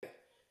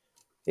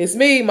It's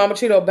me, Mama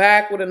Cheeto,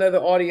 back with another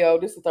audio.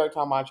 This is the third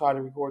time I try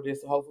to record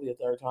this, so hopefully the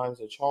third time's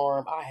a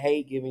charm. I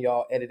hate giving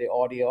y'all edited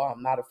audio.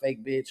 I'm not a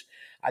fake bitch.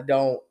 I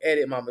don't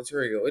edit my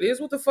material. It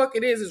is what the fuck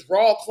it is. It's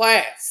raw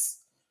class.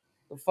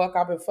 The fuck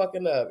I've been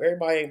fucking up.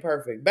 Everybody ain't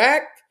perfect.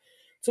 Back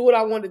to what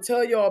I wanted to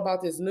tell y'all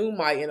about this new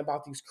mic and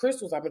about these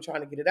crystals. I've been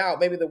trying to get it out.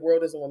 Maybe the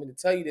world doesn't want me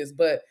to tell you this,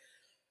 but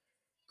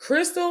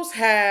crystals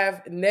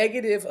have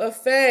negative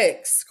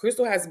effects.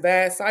 Crystal has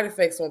bad side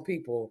effects on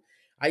people.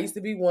 I used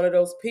to be one of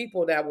those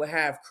people that would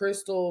have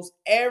crystals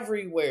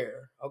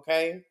everywhere.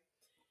 Okay.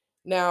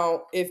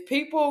 Now, if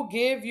people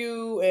give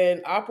you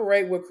and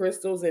operate with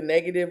crystals and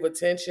negative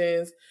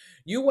attentions,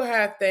 you will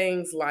have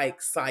things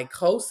like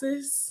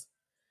psychosis.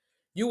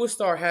 You will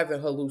start having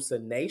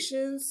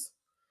hallucinations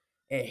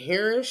and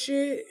hearing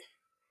shit.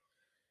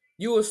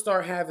 You will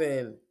start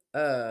having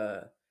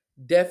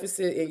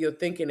deficit in your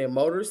thinking and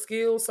motor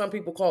skills. Some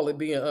people call it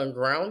being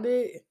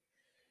ungrounded.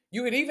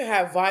 You could even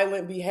have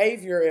violent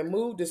behavior and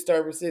mood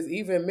disturbances,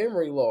 even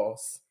memory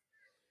loss.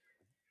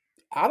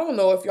 I don't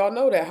know if y'all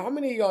know that. How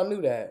many of y'all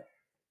knew that?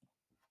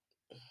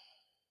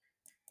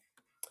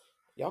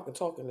 Y'all can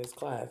talk in this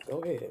class.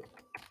 Go ahead.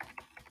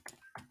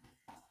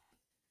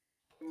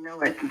 Know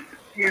it.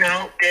 Didn't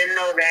know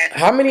that.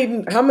 How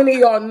many of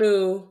y'all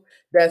knew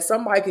that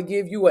somebody could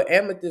give you an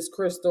amethyst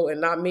crystal and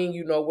not mean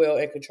you know well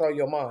and control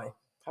your mind?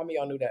 How many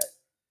of y'all knew that?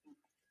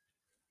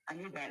 I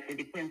knew that. It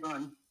depends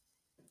on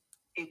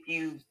if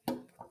you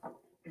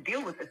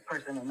deal with this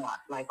person or not.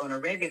 Like on a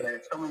regular,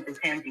 if someone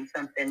just hands you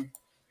something,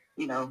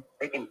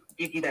 they can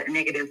give you that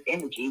negative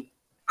energy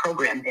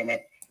programmed in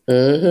it.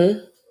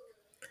 Mm-hmm.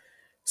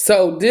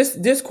 So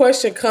this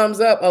question comes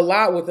up a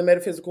lot with the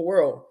metaphysical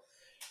world.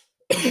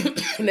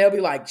 And they'll be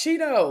like,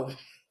 Cheeto,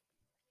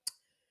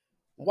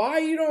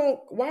 why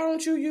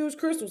don't you use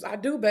crystals? I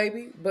do,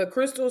 baby. But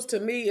crystals to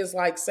me is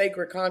like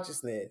sacred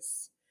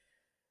consciousness.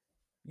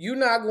 You're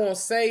not gonna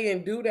say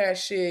and do that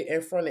shit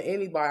in front of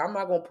anybody. I'm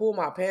not gonna pull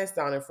my pants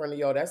down in front of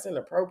y'all. That's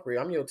inappropriate.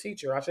 I'm your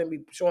teacher. I shouldn't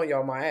be showing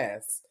y'all my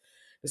ass.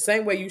 The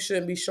same way you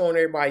shouldn't be showing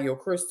everybody your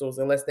crystals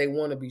unless they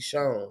want to be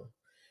shown.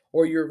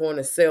 Or you're going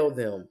to sell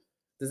them.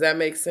 Does that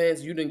make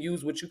sense? You didn't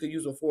use what you could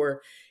use them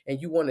for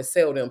and you want to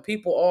sell them.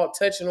 People all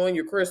touching on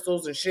your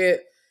crystals and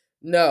shit.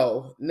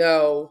 No,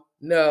 no,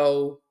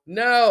 no,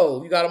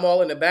 no. You got them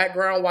all in the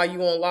background while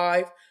you on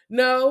live?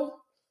 No,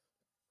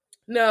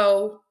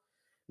 no,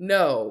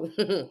 no.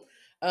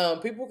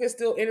 People can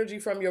steal energy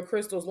from your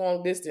crystals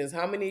long distance.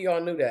 How many of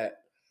y'all knew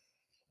that?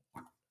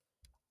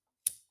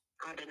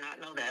 I did not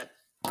know that.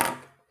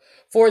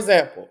 For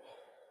example,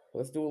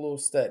 let's do a little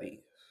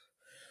study.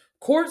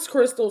 Quartz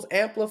crystals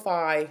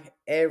amplify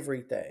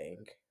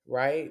everything,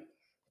 right?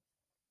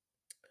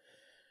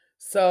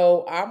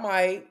 So I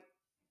might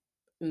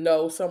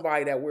know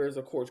somebody that wears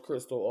a quartz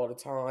crystal all the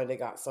time. They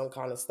got some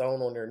kind of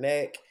stone on their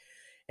neck.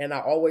 And I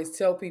always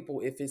tell people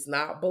if it's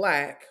not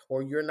black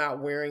or you're not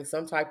wearing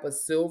some type of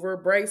silver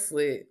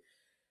bracelet,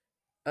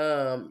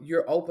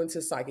 you're open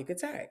to psychic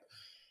attack.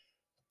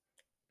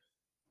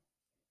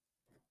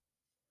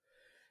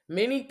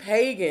 Many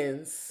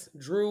pagans,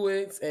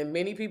 druids, and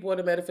many people in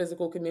the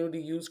metaphysical community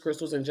use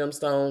crystals and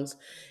gemstones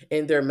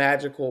in their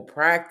magical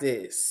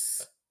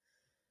practice.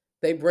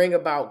 They bring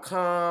about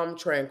calm,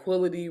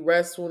 tranquility,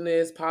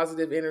 restfulness,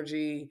 positive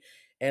energy.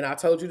 And I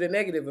told you the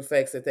negative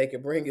effects that they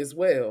could bring as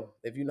well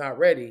if you're not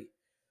ready.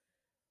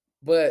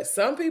 But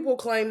some people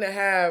claim to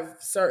have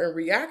certain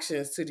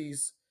reactions to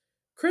these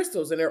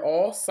crystals, and they're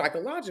all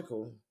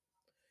psychological.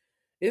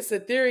 It's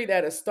a theory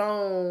that a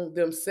stone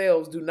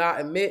themselves do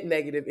not emit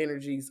negative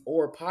energies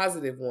or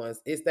positive ones.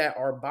 It's that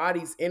our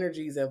body's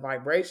energies and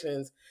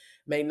vibrations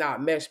may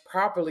not mesh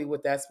properly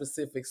with that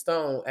specific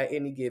stone at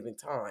any given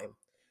time.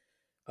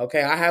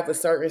 Okay, I have a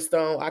certain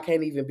stone, I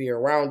can't even be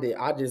around it.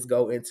 I just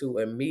go into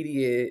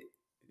immediate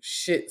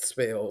shit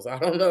spells. I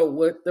don't know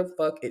what the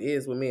fuck it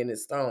is with me and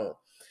this stone,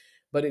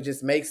 but it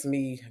just makes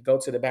me go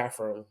to the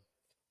bathroom.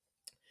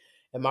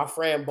 And my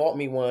friend bought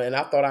me one, and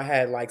I thought I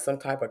had like some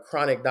type of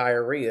chronic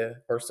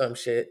diarrhea or some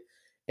shit.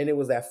 And it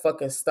was that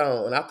fucking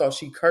stone. And I thought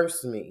she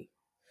cursed me.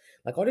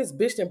 Like, oh, this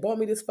bitch that bought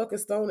me this fucking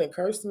stone and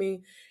cursed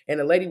me. And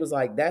the lady was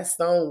like, that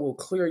stone will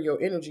clear your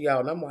energy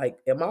out. And I'm like,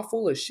 am I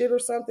full of shit or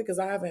something? Because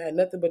I haven't had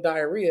nothing but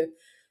diarrhea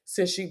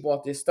since she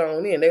bought this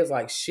stone in. They was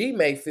like, she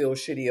may feel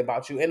shitty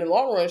about you. And in the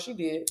long run, she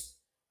did.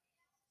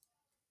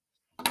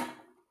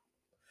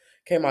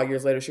 Came out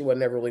years later, she was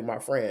never really my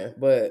friend.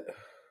 But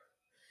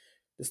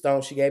the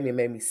stone she gave me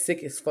made me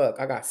sick as fuck.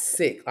 I got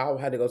sick. I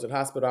had to go to the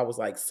hospital. I was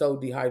like so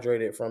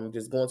dehydrated from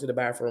just going to the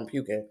bathroom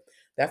puking.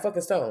 That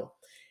fucking stone.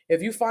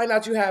 If you find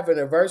out you have an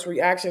adverse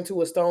reaction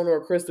to a stone or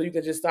a crystal, you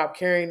can just stop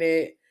carrying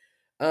it,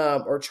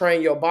 or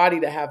train your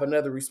body to have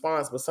another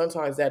response. But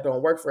sometimes that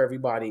don't work for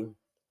everybody.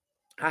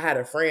 I had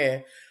a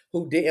friend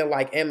who didn't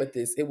like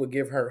amethyst. It would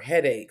give her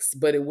headaches,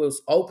 but it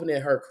was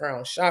opening her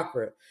crown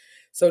chakra.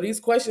 So these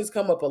questions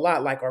come up a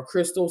lot, like, are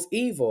crystals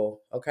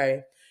evil?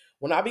 Okay.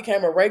 When I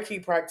became a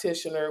Reiki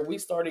practitioner, we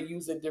started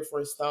using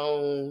different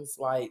stones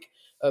like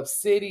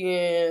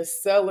obsidian,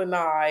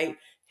 selenite,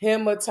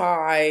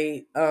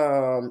 hematite,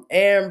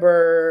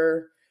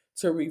 amber,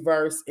 to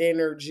reverse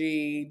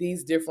energy,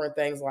 these different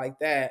things like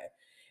that.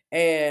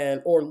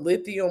 And or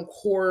lithium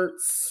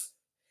quartz,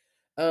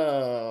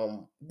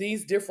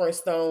 these different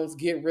stones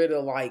get rid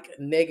of like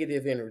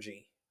negative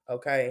energy.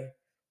 Okay.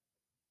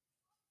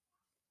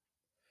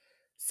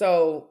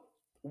 So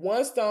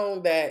one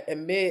stone that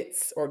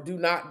emits or do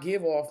not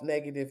give off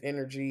negative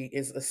energy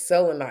is a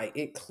selenite.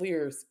 It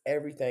clears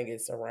everything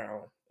it's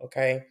around.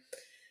 Okay.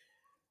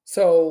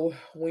 So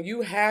when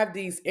you have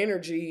these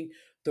energy,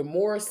 the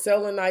more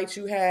selenite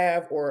you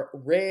have or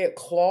red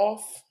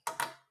cloth,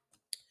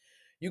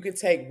 you can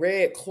take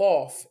red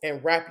cloth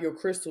and wrap your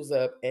crystals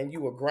up and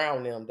you will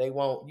ground them. You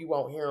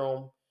won't hear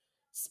them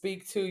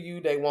speak to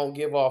you. They won't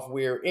give off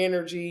weird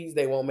energies.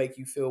 They won't make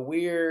you feel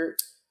weird.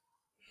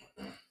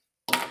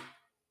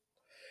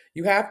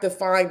 You have to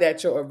find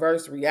that your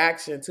adverse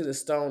reaction to the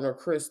stone or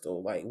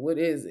crystal. Like, what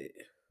is it?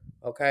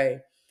 Okay.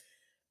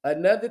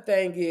 Another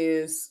thing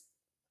is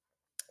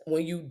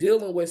when you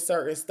dealing with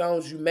certain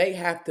stones, you may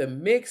have to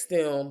mix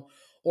them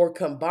or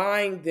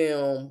combine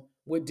them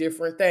with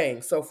different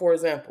things. So, for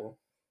example,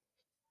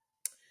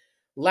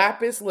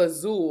 lapis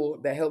lazuli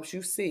that helps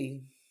you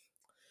see,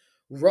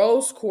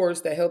 rose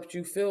quartz that helps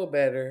you feel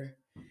better,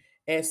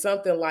 and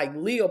something like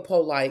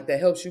leopolite that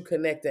helps you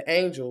connect to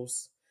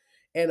angels,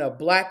 and a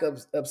black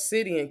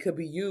obsidian could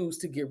be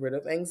used to get rid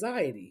of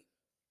anxiety.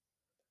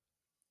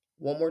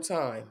 One more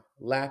time: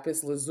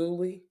 lapis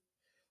lazuli,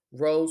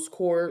 rose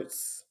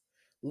quartz,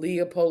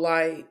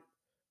 leopolite,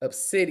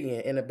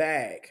 obsidian in a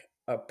bag,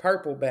 a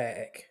purple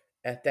bag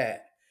at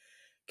that,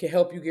 can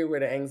help you get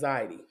rid of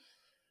anxiety.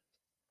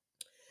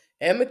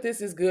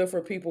 Amethyst is good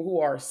for people who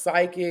are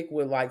psychic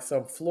with like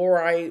some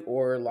fluorite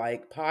or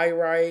like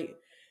pyrite.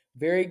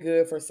 Very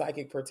good for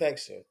psychic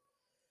protection.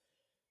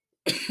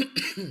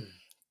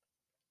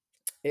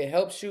 It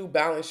helps you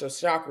balance your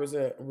chakras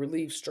and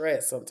relieve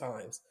stress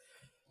sometimes.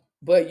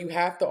 But you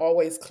have to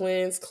always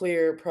cleanse,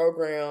 clear,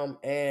 program,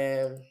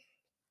 and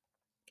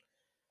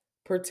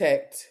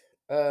protect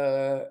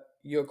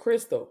your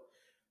crystal.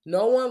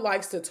 No one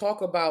likes to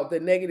talk about the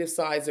negative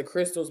sides of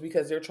crystals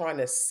because they're trying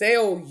to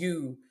sell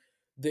you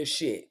the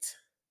shit.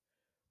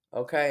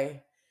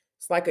 Okay?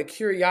 It's like a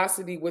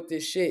curiosity with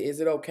this shit. Is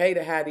it okay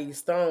to have these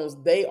stones?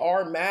 They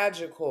are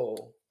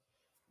magical.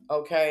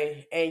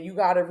 Okay? And you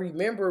got to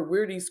remember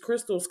where these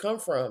crystals come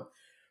from.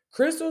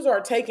 Crystals are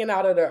taken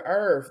out of the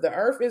earth. The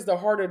earth is the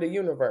heart of the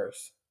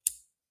universe.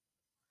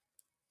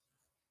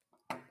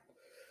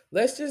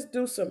 Let's just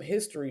do some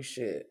history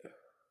shit.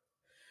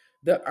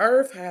 The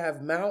earth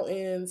have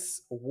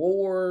mountains,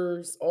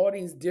 wars, all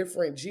these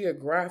different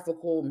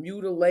geographical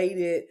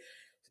mutilated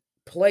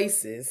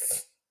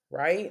places,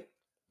 right?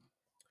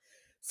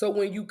 So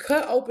when you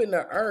cut open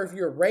the earth,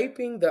 you're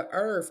raping the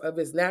earth of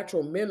its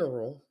natural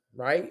mineral,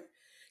 right?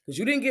 Because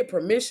you didn't get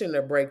permission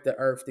to break the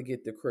earth to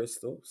get the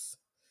crystals.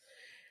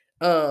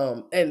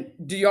 And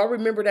do y'all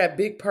remember that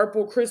big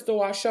purple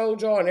crystal I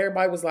showed y'all? And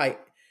everybody was like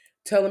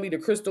telling me the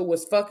crystal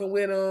was fucking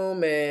with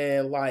them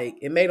and like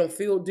it made them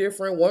feel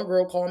different. One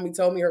girl called me,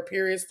 told me her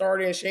period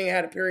started and she ain't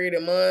had a period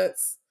in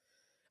months.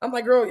 I'm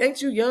like, girl,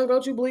 ain't you young?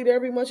 Don't you bleed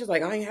every month? She's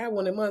like, I ain't had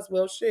one in months.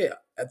 Well, shit.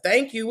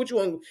 Thank you. What you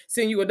want?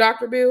 Send you a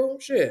doctor bill?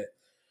 Shit.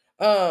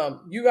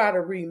 You got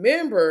to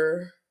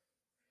remember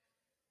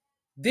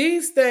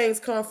these things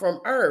come from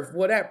Earth.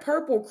 Well, that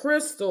purple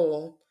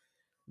crystal,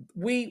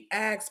 we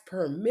asked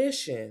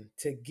permission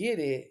to get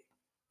it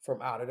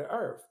from out of the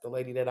earth. The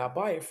lady that I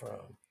buy it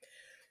from,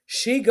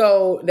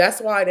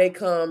 that's why they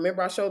come.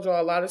 Remember, I showed y'all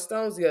a lot of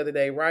stones the other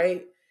day,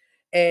 right?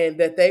 And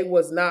that they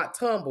was not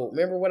tumbled.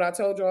 Remember what I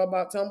told y'all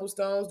about tumble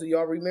stones? Do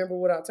y'all remember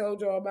what I told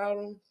y'all about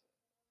them?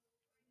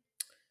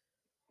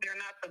 They're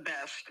not the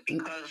best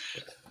because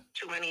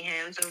too many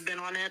hands have been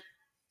on it.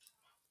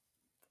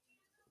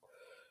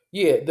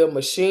 Yeah, the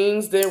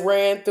machines that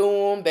ran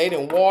through them, they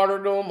didn't water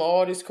them,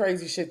 all this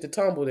crazy shit to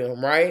tumble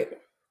them, right?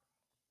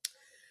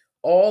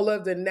 All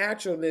of the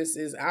naturalness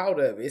is out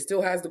of it. It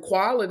still has the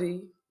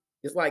quality.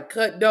 It's like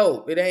cut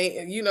dope. It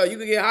ain't, you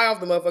can get high off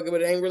the motherfucker,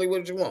 but it ain't really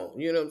what you want.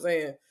 You know what I'm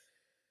saying?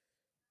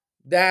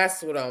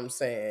 That's what I'm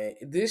saying.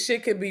 This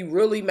shit could be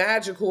really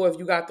magical if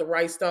you got the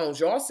right stones.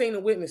 Y'all seen the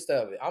witness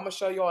of it. I'm gonna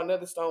show y'all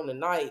another stone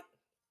tonight.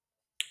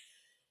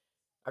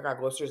 I gotta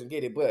go upstairs and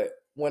get it. But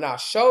when I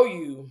show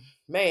you,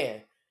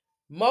 man,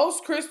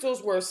 most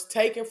crystals were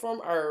taken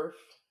from Earth,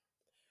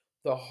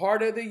 the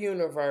heart of the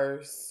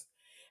universe.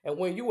 And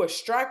when you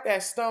extract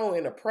that stone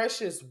in a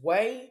precious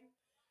way,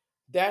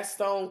 that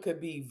stone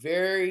could be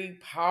very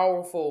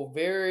powerful,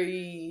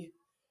 very,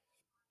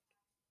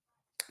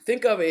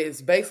 think of it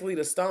as basically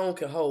the stone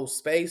can hold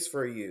space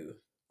for you.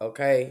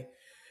 Okay.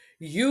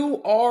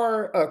 You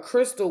are a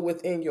crystal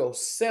within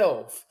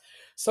yourself.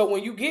 So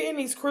when you get in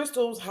these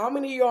crystals, how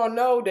many of y'all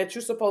know that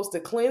you're supposed to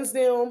cleanse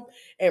them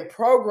and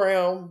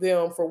program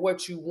them for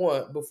what you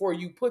want before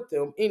you put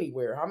them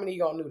anywhere? How many of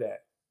y'all knew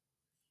that?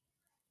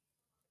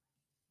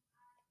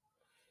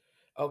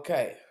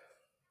 Okay.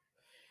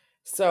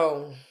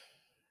 So,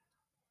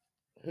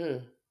 hmm.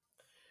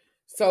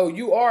 So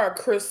you are a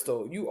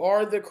crystal. You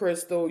are the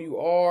crystal. You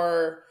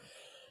are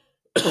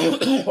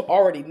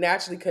already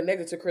naturally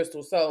connected to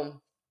crystals.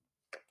 So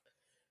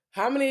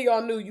how many of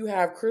y'all knew you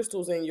have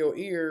crystals in your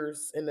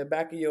ears, in the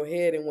back of your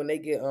head, and when they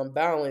get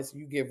unbalanced,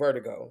 you get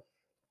vertigo?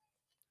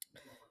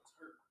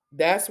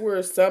 That's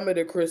where some of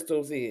the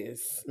crystals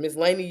is. Miss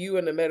Laney, you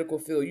in the medical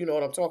field, you know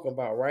what I'm talking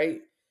about,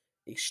 right?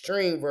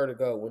 Extreme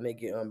vertigo when they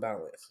get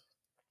unbalanced.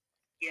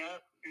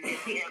 Yep. And then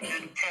we have to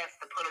do tests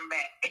to put them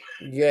back.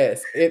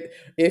 Yes.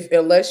 If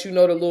unless you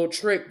know the little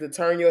trick to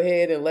turn your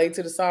head and lay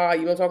to the side,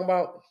 you know what I'm talking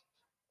about?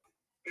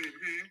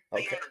 Mm-hmm.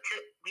 Okay.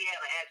 We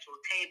have an actual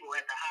table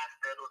at the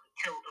hospital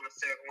to tilt in a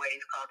certain way.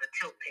 It's called the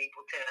tilt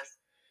table test.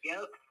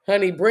 Yep.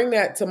 Honey, bring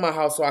that to my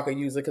house so I can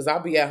use it because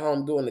I'll be at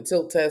home doing the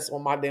tilt test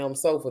on my damn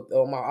sofa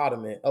on my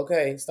ottoman.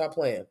 Okay, stop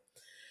playing.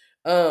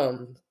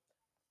 And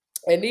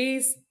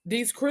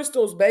these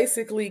crystals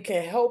basically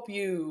can help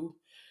you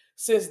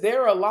since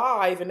they're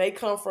alive and they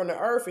come from the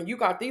earth and you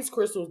got these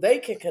crystals, they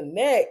can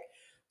connect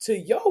to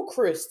your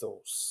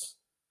crystals.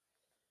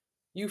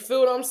 You feel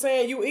what I'm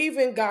saying? You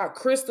even got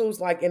crystals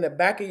like in the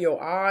back of your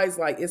eyes.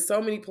 Like it's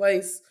so many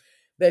places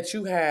that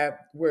you have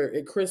where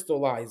it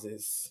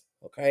crystallizes,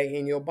 okay,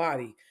 in your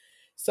body.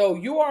 So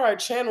you are a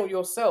channel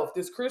yourself.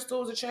 This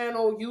crystal is a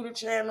channel, you the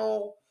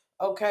channel,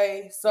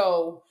 okay?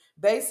 So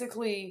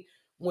basically,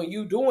 when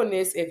you doing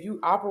this, if you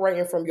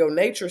operating from your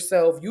nature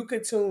self, you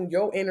could tune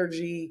your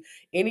energy,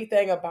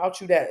 anything about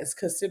you that is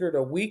considered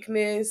a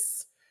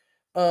weakness,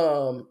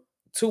 um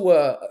to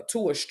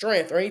a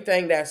strength or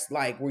anything that's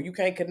like where you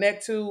can't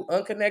connect to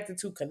unconnected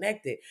to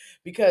connected,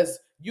 because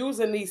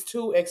using these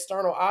two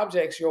external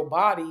objects, your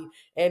body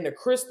and the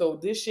crystal,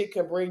 this shit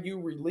can bring you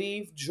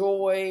relief,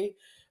 joy,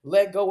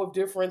 let go of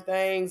different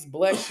things,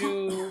 bless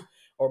you,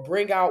 or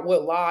bring out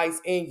what lies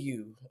in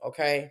you.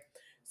 Okay,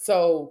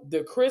 so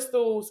the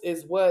crystals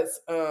is what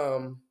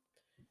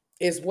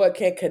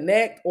can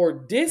connect or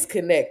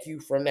disconnect you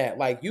from that.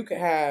 Like you could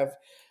have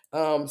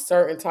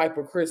certain type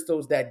of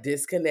crystals that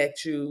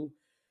disconnect you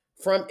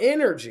from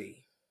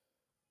energy.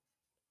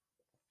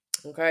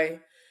 Okay.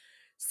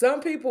 Some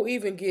people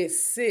even get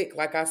sick,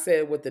 like I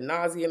said, with the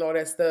nausea and all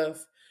that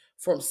stuff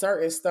from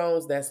certain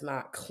stones that's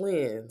not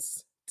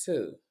cleansed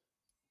too.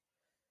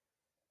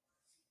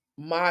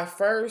 My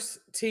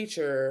first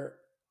teacher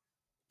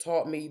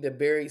taught me to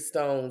bury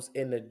stones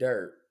in the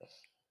dirt.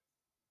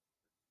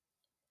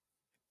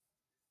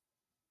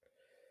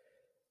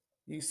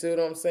 You see what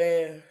I'm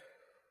saying?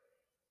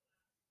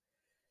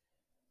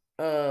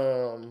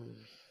 Um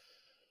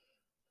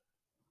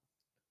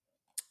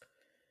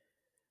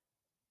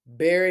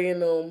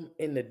Burying them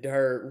in the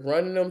dirt,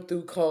 running them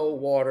through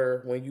cold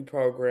water when you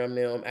program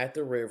them at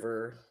the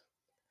river,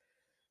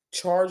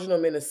 charging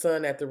them in the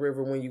sun at the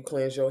river when you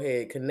cleanse your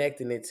head,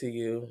 connecting it to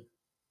you.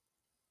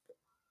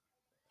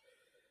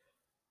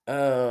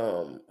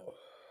 Um,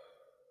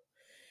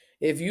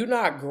 if you're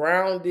not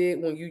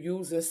grounded when you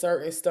using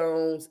certain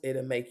stones,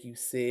 it'll make you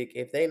sick.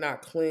 If they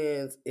not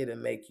cleansed, it'll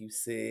make you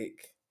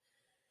sick.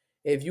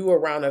 If you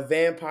around a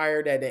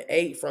vampire that then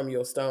ate from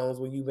your stones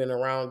when you've been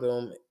around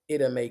them,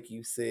 it'll make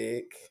you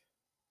sick.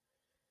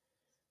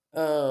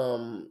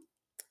 Um,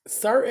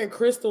 Certain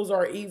crystals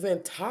are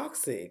even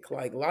toxic.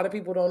 Like a lot of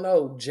people don't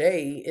know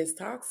jade is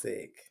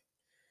toxic.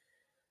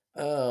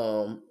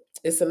 Um,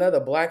 it's another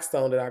black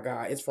stone that I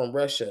got. It's from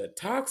Russia.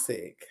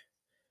 Toxic.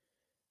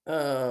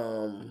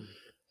 Um,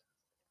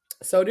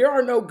 so there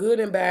are no good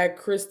and bad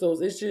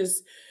crystals. It's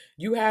just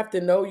you have to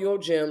know your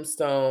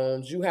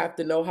gemstones. You have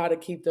to know how to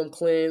keep them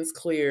cleansed,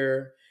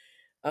 clear,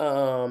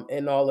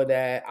 and all of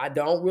that. I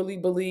don't really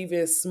believe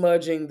in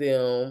smudging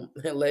them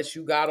unless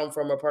you got them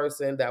from a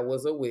person that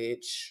was a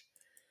witch.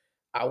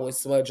 I would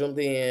smudge them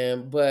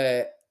then,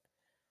 but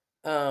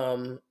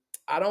um,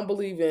 I don't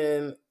believe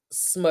in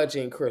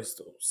smudging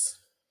crystals.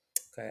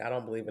 Okay, I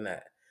don't believe in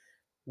that.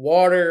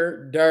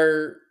 Water,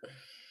 dirt,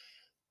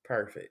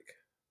 perfect.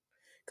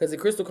 Because the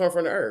crystal come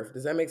from the earth.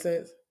 Does that make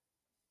sense?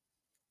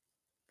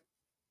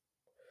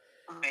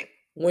 Okay.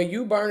 When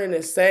you burning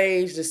the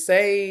sage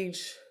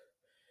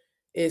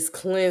is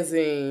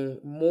cleansing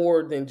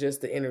more than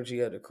just the energy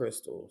of the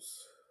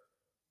crystals.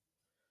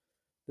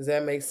 Does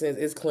that make sense?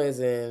 It's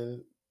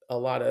cleansing a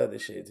lot of other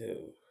shit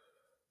too.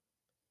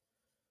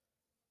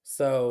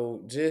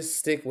 So just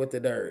stick with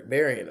the dirt,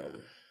 burying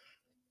them.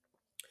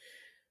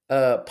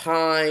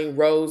 Pine,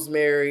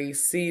 rosemary,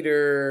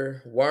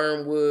 cedar,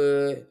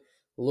 wormwood,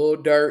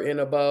 little dirt in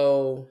a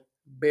bowl,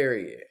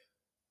 bury it.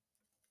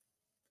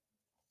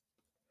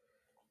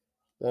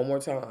 One more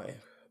time.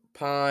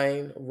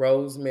 Pine,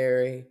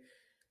 rosemary,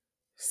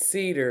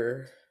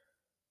 cedar,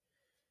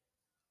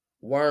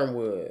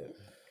 wormwood.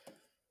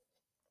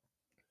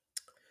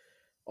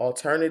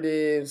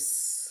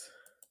 Alternatives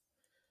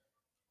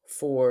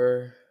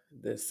for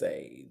the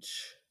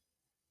sage.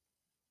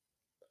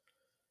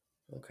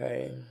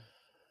 Okay.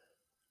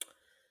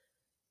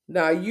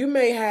 Now, you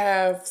may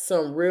have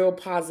some real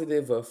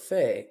positive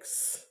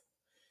effects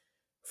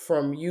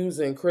from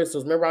using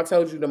crystals. Remember, I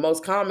told you the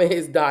most common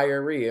is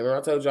diarrhea. Remember,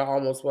 I told you I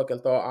almost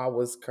fucking thought I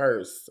was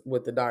cursed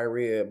with the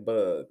diarrhea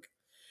bug.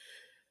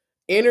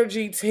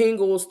 Energy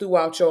tingles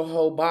throughout your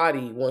whole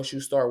body once you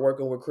start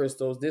working with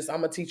crystals. This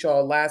I'm gonna teach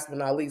y'all last but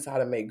not least how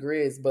to make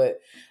grids, but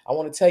I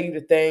want to tell you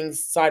the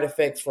things, side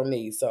effects from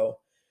these. So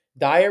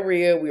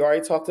diarrhea, we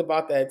already talked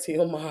about that.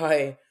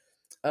 TMI.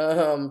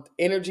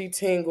 Energy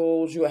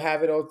tingles, you'll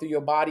have it all through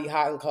your body,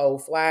 hot and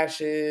cold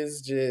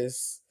flashes,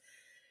 just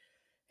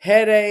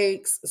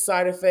headaches,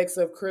 side effects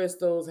of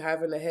crystals,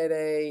 having a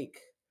headache,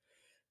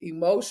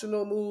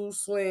 emotional mood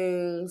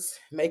swings,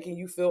 making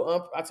you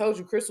feel I told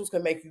you crystals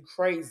can make you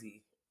crazy.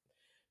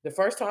 The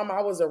first time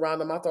I was around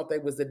them, I thought they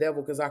was the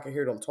devil because I could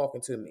hear them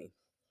talking to me.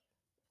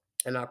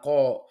 And I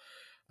called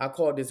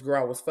this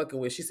girl I was fucking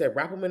with. She said,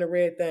 wrap them in a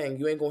red thing.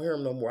 You ain't gonna hear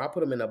them no more. I put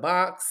them in a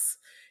box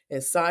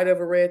inside of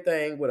a red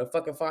thing with a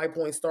fucking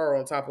 5-point star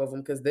on top of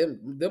them because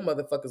them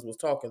motherfuckers was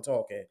talking.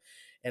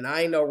 And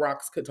I ain't know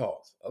rocks could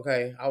talk.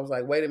 Okay. I was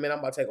like, wait a minute, I'm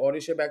about to take all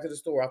this shit back to the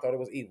store. I thought it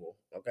was evil.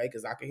 Okay,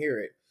 because I can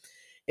hear it.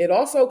 It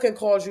also can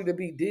cause you to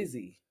be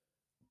dizzy.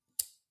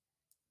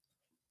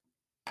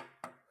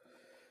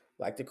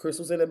 Like the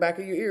crystals in the back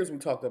of your ears we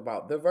talked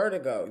about, the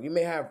vertigo. You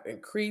may have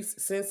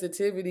increased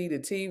sensitivity to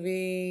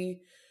TV,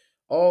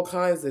 all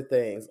kinds of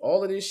things.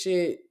 All of this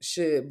shit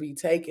should be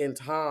taking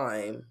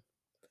time,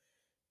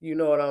 you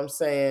know what I'm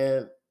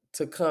saying,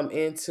 to come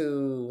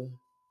into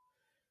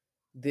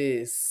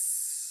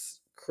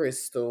this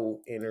crystal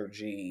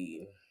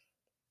energy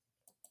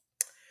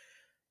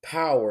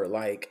power.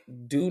 Like,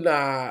 do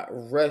not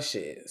rush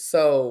it.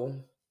 So,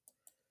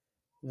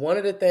 one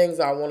of the things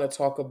I want to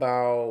talk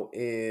about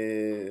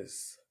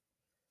is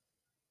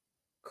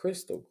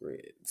crystal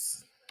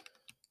grids.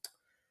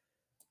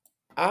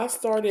 I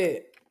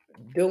started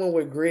dealing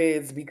with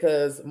grids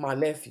because my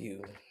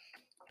nephew's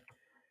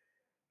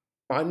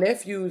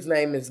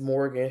name is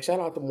Morgan.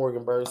 Shout out to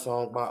Morgan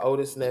Birdsong, my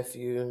oldest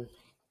nephew.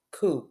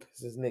 Coop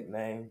is his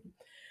nickname.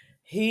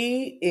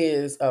 He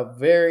is a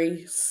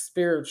very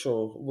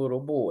spiritual little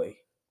boy.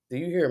 Do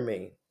you hear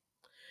me?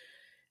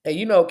 And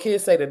you know,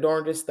 kids say the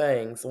darndest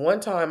things. One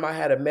time I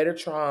had a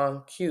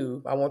Metatron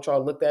cube. I want y'all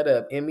to look that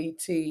up.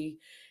 META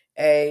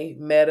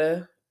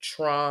Metatron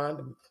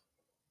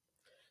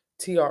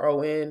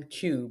TRON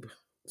cube.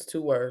 It's 2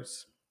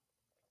 words.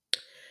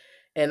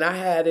 And I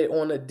had it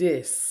on a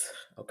disc.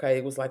 Okay,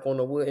 it was like on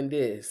a wooden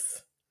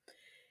disc.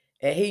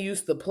 And he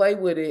used to play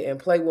with it and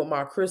play with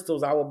my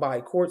crystals. I would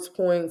buy quartz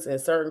points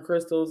and certain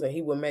crystals, and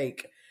he would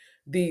make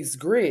these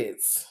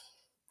grids.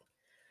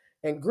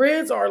 And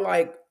grids are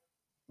like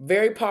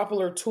very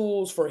popular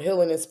tools for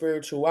healing and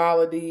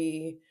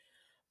spirituality.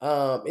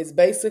 It's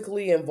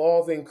basically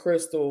involving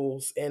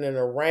crystals in an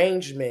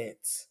arrangement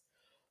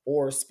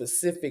or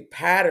specific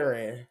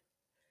pattern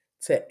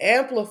to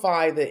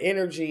amplify the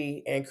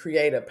energy and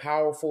create a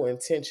powerful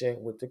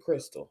intention with the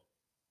crystal.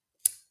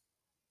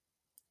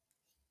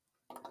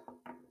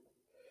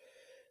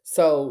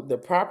 So the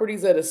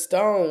properties of the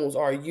stones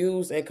are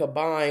used and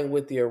combined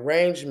with the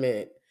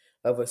arrangement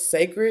of a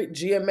sacred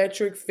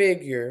geometric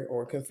figure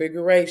or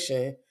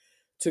configuration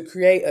to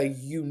create a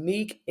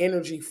unique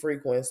energy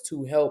frequency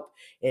to help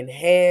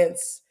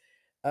enhance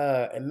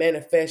and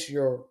manifest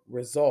your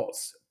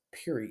results.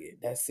 Period.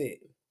 That's it.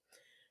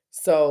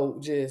 So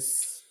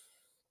just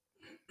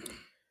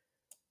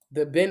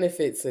the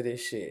benefits of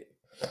this shit.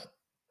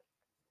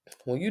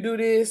 When you do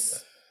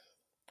this,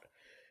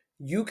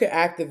 you can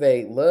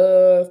activate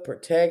love,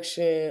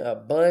 protection,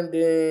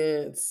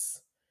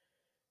 abundance,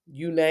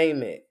 you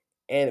name it.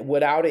 And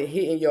without it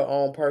hitting your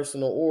own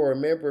personal aura.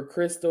 Remember,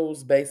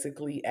 crystals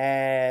basically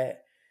add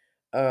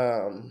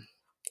to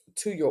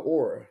your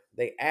aura.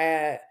 They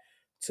add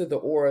to the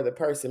aura of the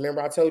person.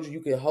 Remember, I told you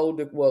can hold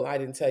it. Well, I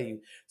didn't tell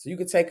you. So you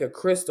can take a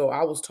crystal.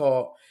 I was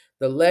taught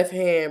the left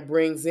hand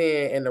brings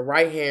in and the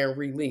right hand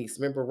release.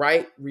 Remember,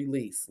 right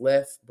release,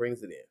 left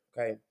brings it in.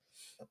 Okay.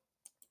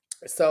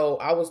 So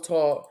I was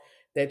taught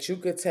that you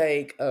could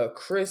take a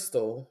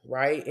crystal,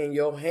 right, in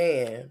your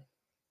hand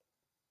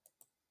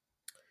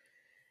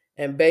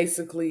and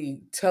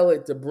basically tell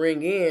it to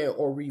bring in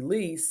or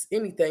release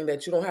anything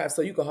that you don't have.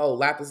 So you can hold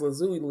lapis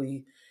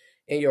lazuli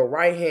in your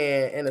right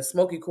hand and a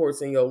smoky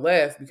quartz in your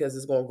left because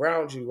it's going to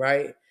ground you,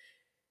 right?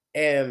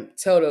 And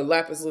tell the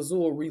lapis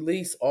lazuli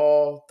release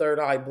all third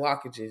eye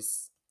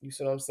blockages. You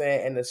see what I'm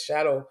saying? And the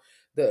shadow,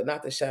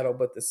 not the shadow,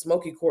 but the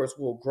smoky quartz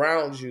will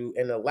ground you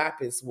and the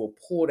lapis will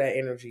pull that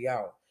energy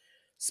out.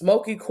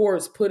 Smoky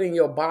quartz putting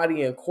your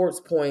body in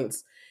quartz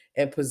points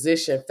and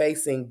position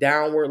facing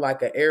downward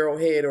like an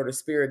arrowhead or the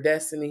spirit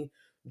destiny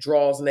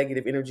draws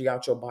negative energy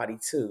out your body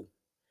too.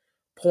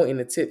 Pointing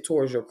the tip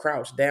towards your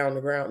crouch down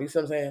the ground. You see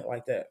what I'm saying?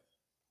 Like that.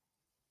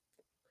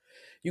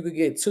 You could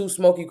get 2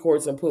 smoky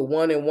quartz and put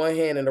one in one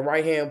hand and the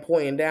right hand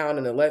pointing down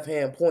and the left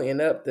hand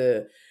pointing up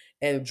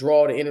and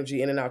draw the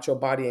energy in and out your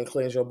body and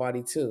cleanse your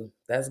body too.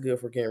 That's good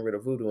for getting rid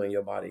of voodoo in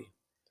your body.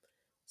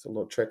 It's a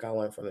little trick I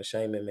learned from the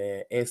shaman,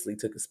 man. Instantly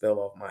took a spell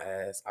off my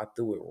ass. I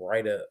threw it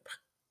right up.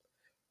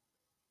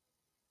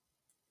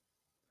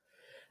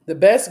 The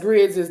best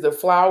grids is the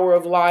Flower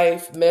of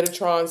Life,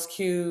 Metatron's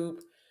Cube,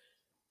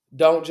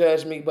 Don't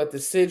judge me, but the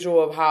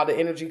sigil of how the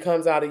energy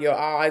comes out of your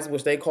eyes,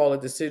 which they call it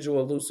the sigil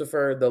of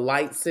Lucifer, the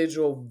light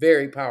sigil,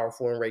 very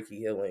powerful in Reiki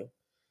healing.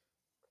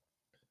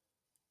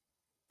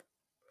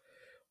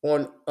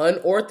 On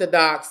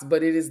unorthodox,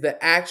 but it is the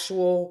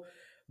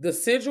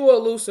sigil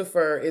of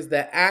Lucifer is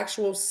the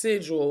actual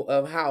sigil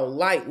of how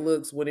light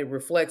looks when it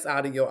reflects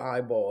out of your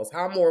eyeballs.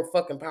 How more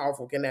fucking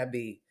powerful can that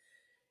be?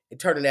 And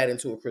turning that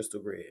into a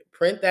crystal grid.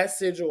 Print that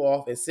sigil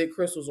off and sit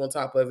crystals on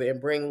top of it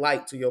and bring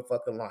light to your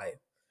fucking life.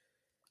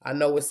 I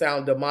know it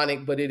sounds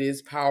demonic, but it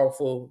is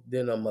powerful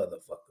than a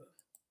motherfucker.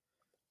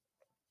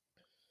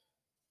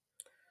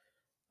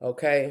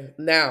 Okay,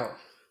 now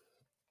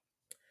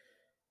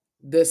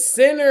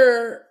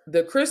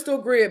the crystal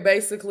grid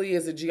basically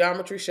is a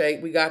geometry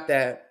shape. We got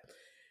that.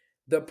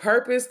 The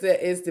purpose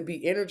that is to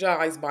be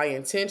energized by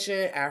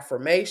intention,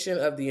 affirmation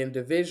of the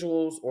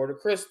individuals or the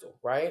crystal,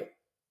 right?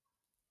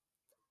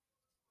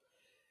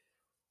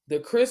 The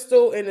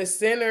crystal in the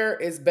center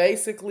is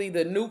basically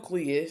the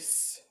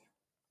nucleus.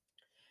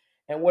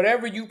 And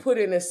whatever you put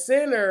in the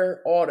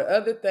center, all the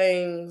other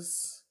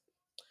things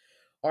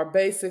are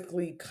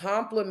basically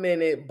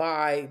complemented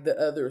by the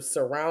other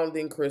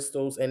surrounding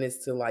crystals, and it's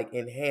to like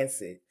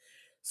enhance it.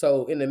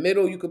 So in the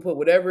middle, you could put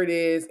whatever it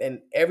is,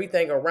 and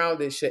everything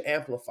around it should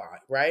amplify,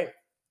 right?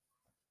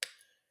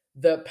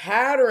 The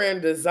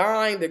pattern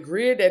design, the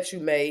grid that you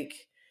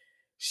make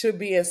should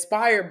be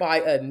inspired by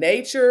a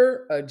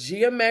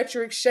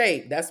geometric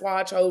shape. That's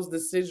why I chose the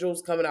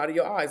sigils coming out of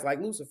your eyes, like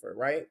Lucifer,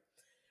 right?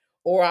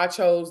 Or I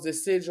chose the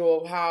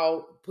sigil of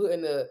how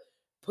putting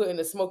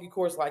the smoky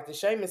quartz, like the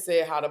shaman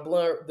said, how the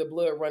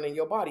blood run in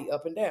your body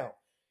up and down.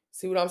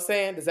 See what I'm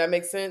saying? Does that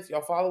make sense?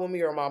 Y'all following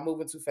me, or am I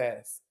moving too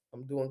fast?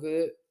 I'm doing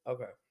good?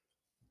 Okay.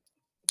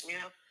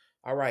 Yeah.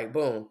 All right,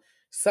 boom.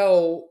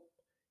 So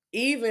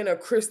even a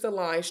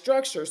crystalline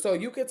structure. So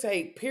you could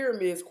take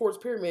pyramids, quartz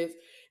pyramids,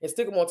 and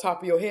stick them on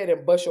top of your head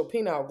and bust your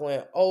pineal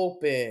gland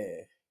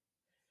open.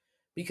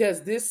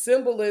 Because this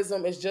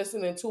symbolism is just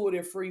an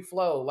intuitive free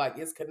flow. Like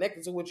it's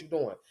connected to what you're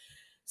doing.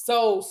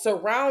 So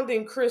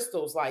surrounding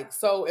crystals, like,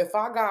 so if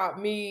I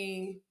got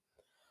me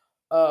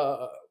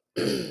uh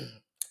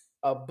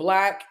a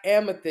black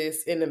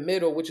amethyst in the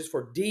middle, which is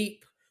for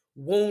deep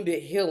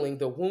wounded healing,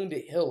 the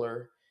wounded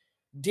healer,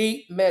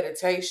 deep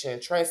meditation,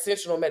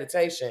 transcendental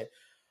meditation.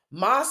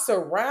 My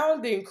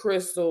surrounding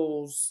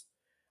crystals,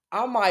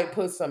 I might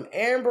put some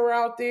amber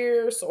out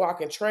there so I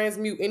can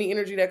transmute any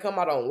energy that come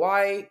I don't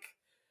like.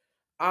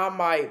 I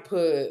might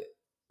put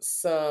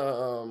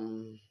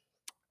some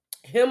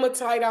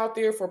hematite out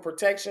there for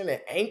protection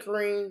and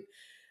anchoring.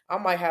 I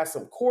might have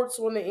some quartz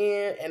on the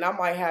end, and I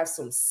might have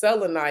some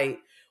selenite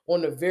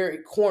on the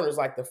very corners,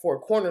 like the four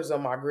corners of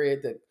my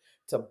grid,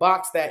 to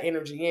box that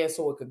energy in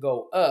so it could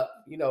go up.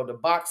 You know, to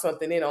box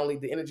something in, only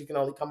the energy can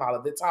only come out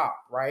of the top,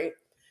 right?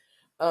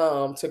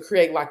 To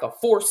create like a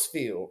force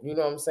field. You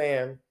know what I'm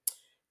saying?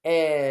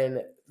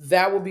 And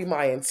that would be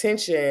my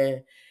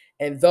intention.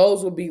 And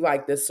those would be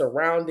like the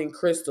surrounding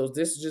crystals.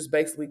 This is just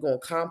basically going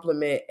to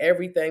complement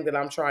everything that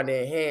I'm trying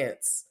to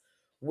enhance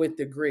with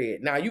the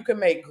grid. Now, you can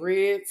make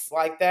grids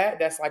like that.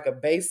 That's like a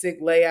basic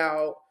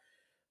layout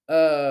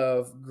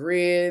of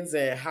grids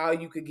and how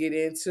you could get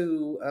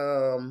into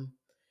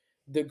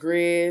the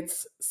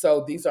grids.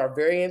 So these are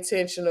very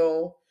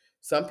intentional.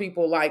 Some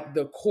people like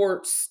the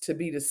quartz to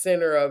be the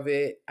center of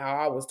it.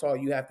 I was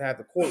taught you have to have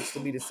the quartz to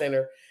be the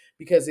center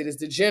because it is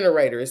the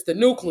generator, it's the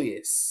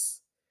nucleus.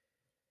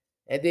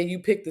 And then you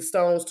pick the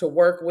stones to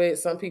work with.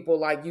 Some people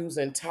like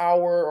using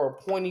tower or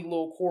pointy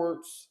little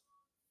quartz.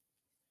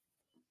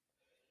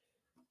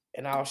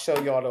 And I'll show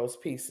y'all those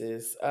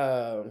pieces.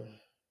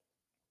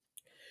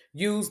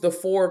 Use the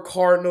 4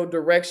 cardinal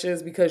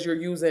directions because you're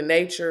using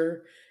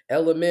nature,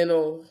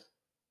 elemental.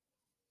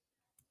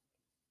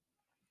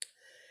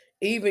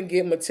 Even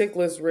get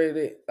meticulous with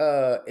it.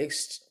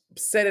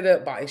 Set it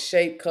up by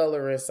shape,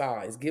 color, and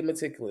size. Get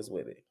meticulous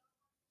with it.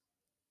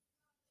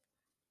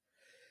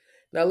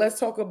 Now let's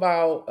talk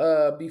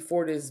about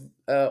before this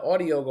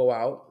audio go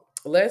out.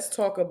 Let's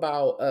talk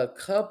about a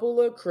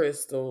couple of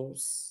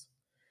crystals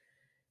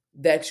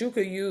that you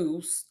could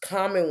use,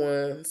 common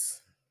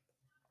ones.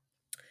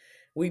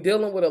 We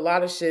dealing with a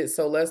lot of shit,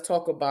 so let's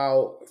talk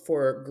about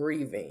for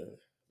grieving,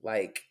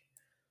 like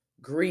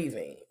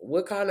grieving.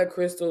 What kind of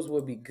crystals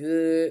would be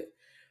good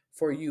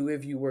for you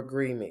if you were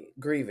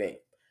grieving?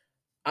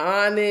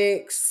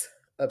 Onyx,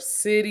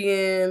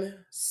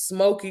 obsidian,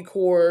 smoky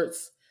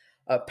quartz,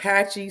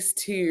 Apache's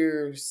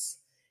tears,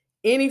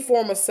 any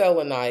form of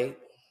selenite,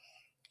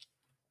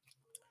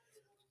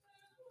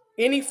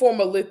 any form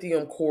of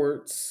lithium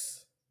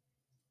quartz,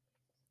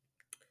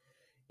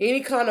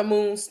 any kind of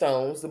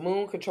moonstones. The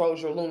moon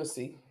controls your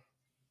lunacy.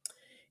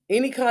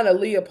 Any kind of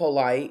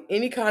leopolite,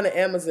 any kind of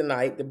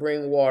amazonite to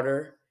bring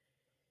water,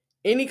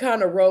 any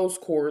kind of rose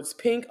quartz,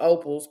 pink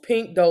opals,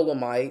 pink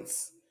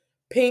dolomites,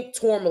 pink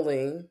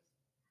tourmaline,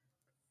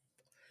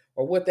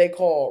 or what they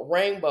call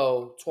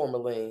rainbow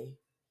tourmaline,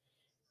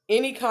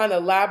 any kind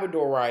of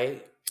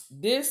labradorite.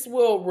 This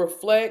will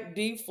reflect,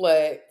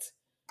 deflect,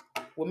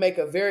 will make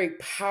a very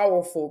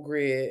powerful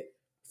grid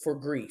for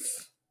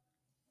grief.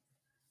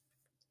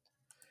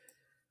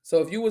 So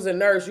if you was a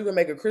nurse, you can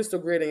make a crystal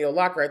grid in your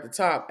locker at the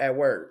top at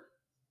work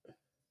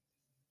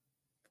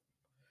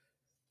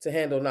to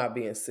handle not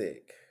being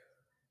sick,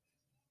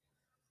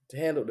 to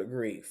handle the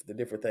grief, the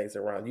different things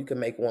around. You can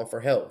make one for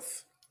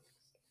health.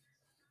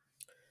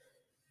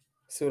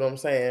 See what I'm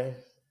saying?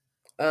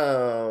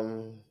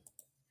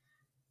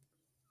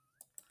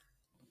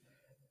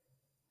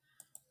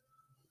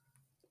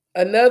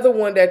 Another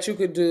one that you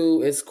could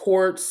do is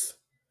quartz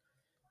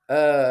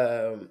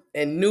and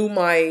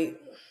Numite.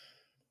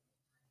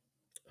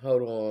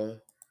 Hold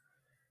on.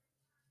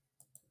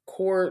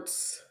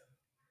 Quartz,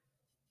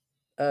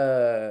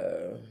 Numite.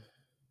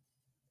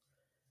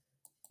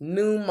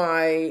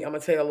 I'm gonna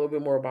tell you a little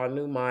bit more about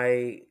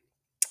Numite,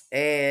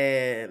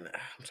 and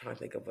I'm trying to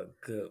think of a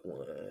good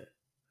one.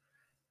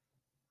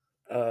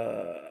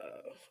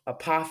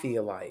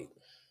 Apophyolite,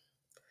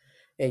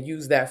 and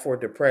use that for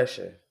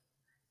depression.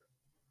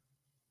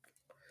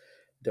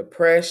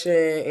 Depression,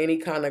 any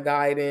kind of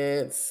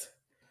guidance.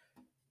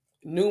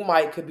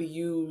 Numite could be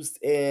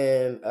used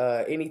in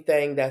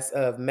anything that's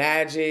of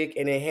magic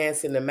and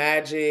enhancing the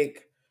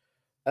magic.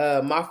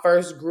 My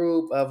first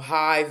group of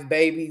hive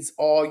babies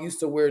all used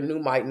to wear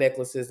Numite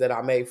necklaces that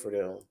I made for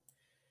them.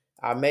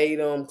 I made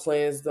them,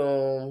 cleansed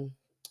them,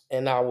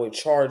 and I would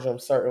charge them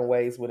certain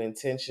ways with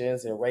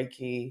intentions and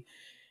Reiki.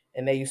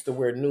 And they used to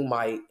wear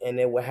Numite, and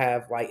it would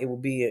have it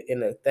would be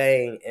in a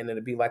thing, and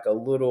it'd be like a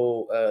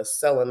little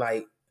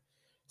selenite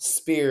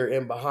spear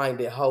in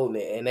behind it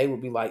holding it, and they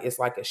would be like, it's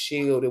like a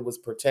shield. It was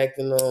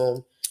protecting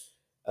them.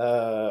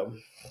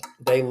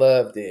 They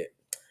loved it.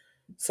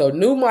 So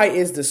Numite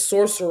is the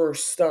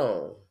sorcerer's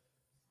stone.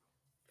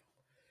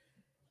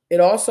 It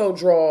also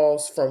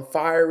draws from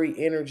fiery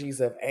energies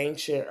of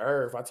ancient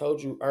earth. I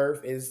told you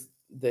earth is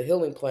the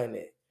healing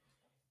planet.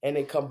 And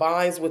it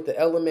combines with the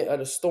element of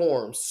the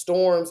storms.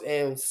 Storms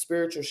and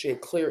spiritual shit,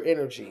 clear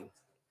energy.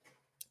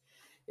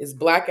 It's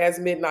black as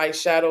midnight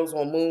shadows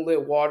on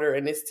moonlit water,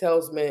 and its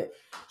talisman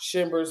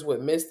shimmers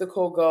with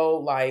mystical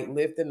gold light,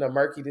 lifting the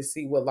murky to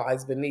see what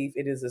lies beneath.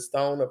 It is a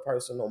stone of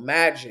personal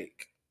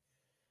magic.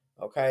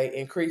 Okay,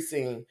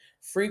 increasing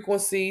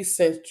frequency,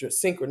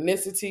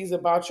 synchronicities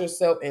about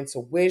yourself,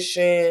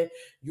 intuition,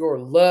 your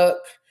luck,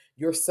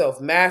 your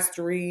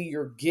self-mastery,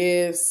 your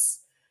gifts.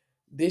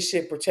 This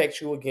shit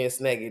protects you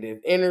against negative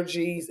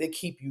energies. It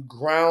keep you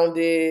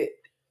grounded.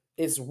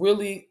 It's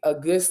really a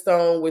good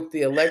stone with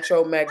the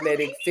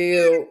electromagnetic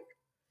field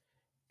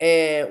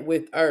and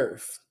with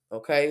earth.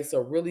 Okay,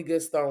 so really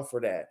good stone for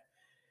that.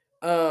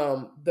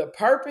 The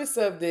purpose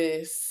of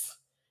this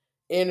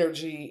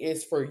energy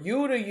is for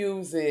you to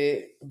use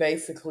it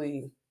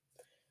basically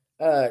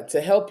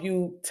to help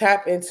you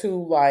tap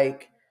into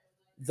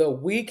the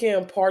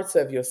weakened parts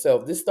of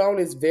yourself. This stone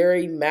is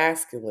very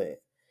masculine.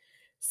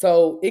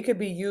 So it could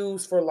be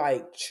used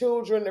for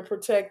children to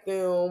protect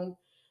them.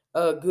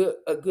 A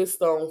good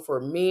stone for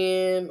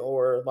men,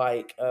 or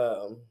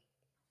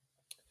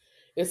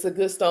it's a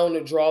good stone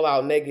to draw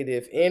out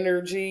negative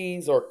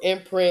energies or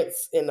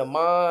imprints in the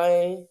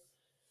mind.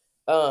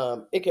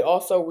 It can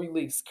also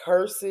release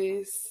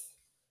curses.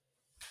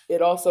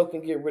 It also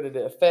can get rid of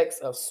the effects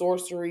of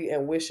sorcery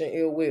and wishing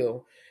ill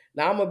will.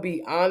 Now, I'm going to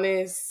be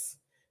honest.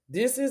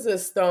 This is a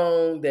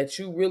stone that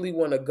you really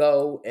want to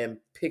go and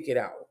pick it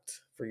out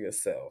for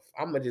yourself.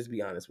 I'm going to just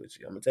be honest with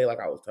you. I'm going to tell you like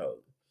I was told.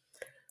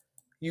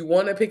 You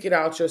want to pick it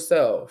out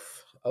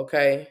yourself,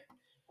 okay?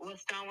 What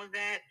stone was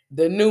that?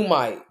 The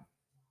Numite.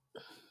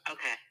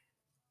 Okay.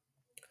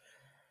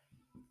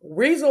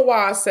 Reason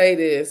why I say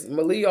this, I'm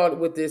going to leave y'all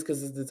with this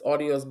because this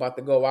audio is about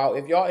to go out.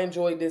 If y'all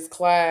enjoyed this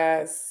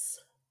class,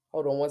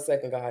 hold on one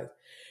second, guys.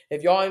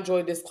 If y'all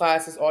enjoyed this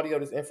class, this audio,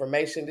 this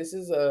information, this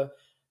is a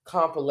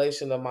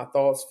compilation of my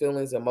thoughts,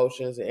 feelings,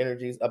 emotions, and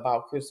energies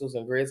about crystals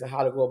and grids and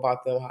how to go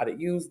about them, how to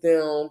use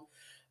them.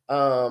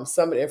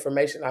 Some of the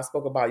information I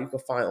spoke about you can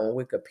find on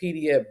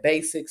Wikipedia,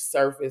 basic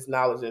surface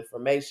knowledge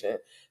information,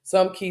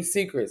 some key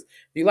secrets.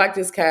 If you like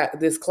this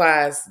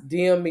class,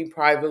 DM me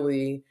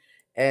privately,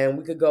 and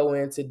we could go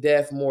into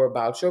depth more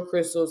about your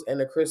crystals and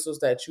the crystals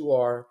that you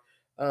are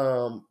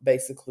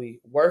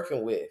basically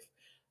working with.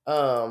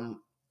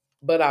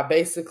 But I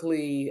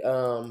basically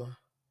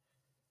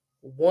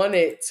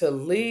wanted to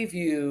leave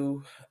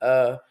you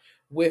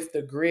with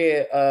the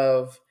grid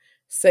of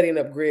setting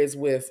up grids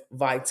with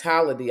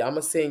vitality. I'm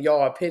going to send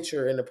y'all a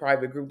picture in the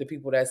private group, the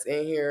people that's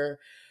in here.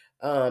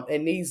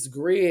 And these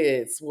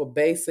grids will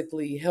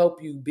basically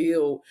help you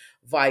build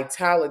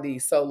vitality.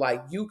 So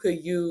you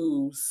could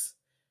use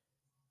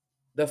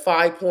the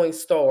 5-point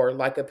star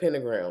like a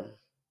pentagram.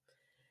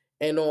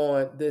 And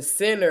on the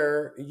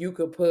center, you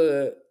could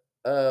put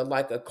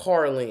like a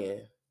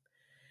carlin.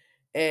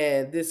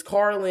 And this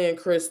carlin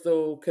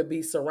crystal could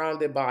be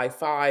surrounded by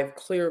 5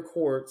 clear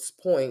quartz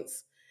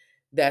points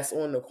that's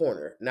on the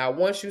corner. Now,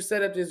 once you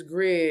set up this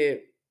grid,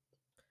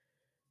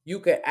 you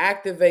can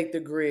activate the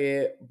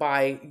grid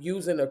by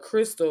using a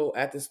crystal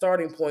at the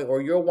starting point,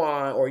 or your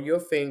wand, or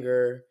your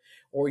finger,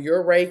 or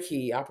your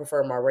Reiki. I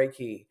prefer my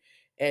Reiki.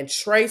 And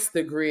trace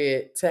the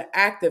grid to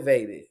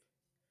activate it.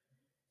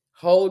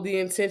 Hold the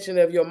intention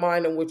of your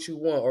mind on what you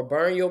want, or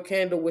burn your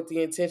candle with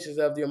the intentions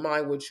of your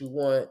mind what you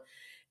want.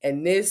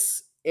 And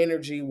this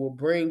energy will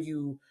bring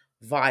you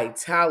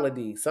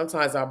vitality.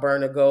 Sometimes I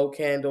burn a gold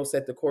candle,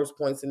 set the course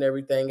points and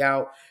everything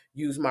out,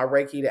 use my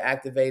Reiki to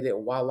activate it.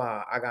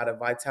 Voila, I got a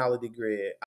vitality grid.